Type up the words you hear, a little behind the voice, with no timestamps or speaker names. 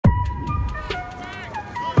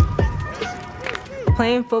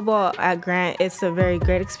Playing football at Grant, it's a very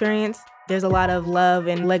great experience. There's a lot of love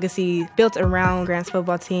and legacy built around Grant's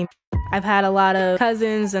football team. I've had a lot of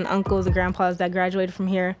cousins and uncles and grandpas that graduated from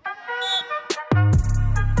here.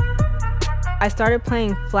 I started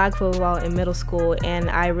playing flag football in middle school, and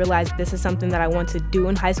I realized this is something that I want to do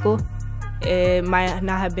in high school. It might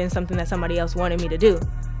not have been something that somebody else wanted me to do,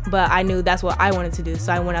 but I knew that's what I wanted to do,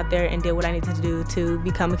 so I went out there and did what I needed to do to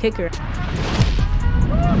become a kicker.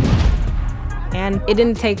 And it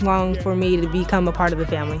didn't take long for me to become a part of the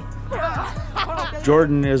family.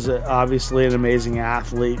 Jordan is obviously an amazing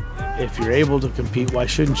athlete. If you're able to compete, why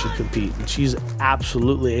shouldn't you compete? And she's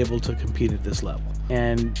absolutely able to compete at this level.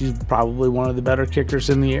 And she's probably one of the better kickers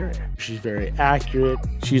in the area. She's very accurate.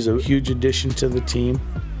 She's a huge addition to the team.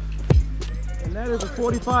 And that is a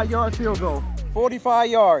 45-yard field goal. 45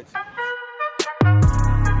 yards.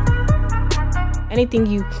 Anything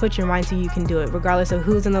you put your mind to, you can do it. Regardless of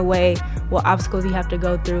who's in the way, what obstacles you have to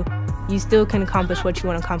go through, you still can accomplish what you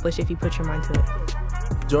want to accomplish if you put your mind to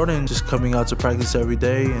it. Jordan just coming out to practice every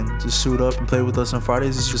day and just suit up and play with us on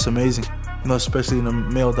Fridays is just amazing. You know, especially in a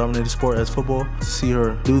male-dominated sport as football. To see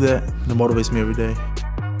her do that, it motivates me every day.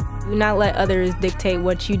 Do not let others dictate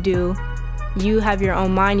what you do. You have your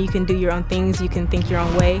own mind, you can do your own things, you can think your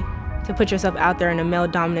own way. To put yourself out there in a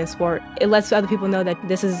male-dominant sport, it lets other people know that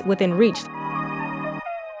this is within reach.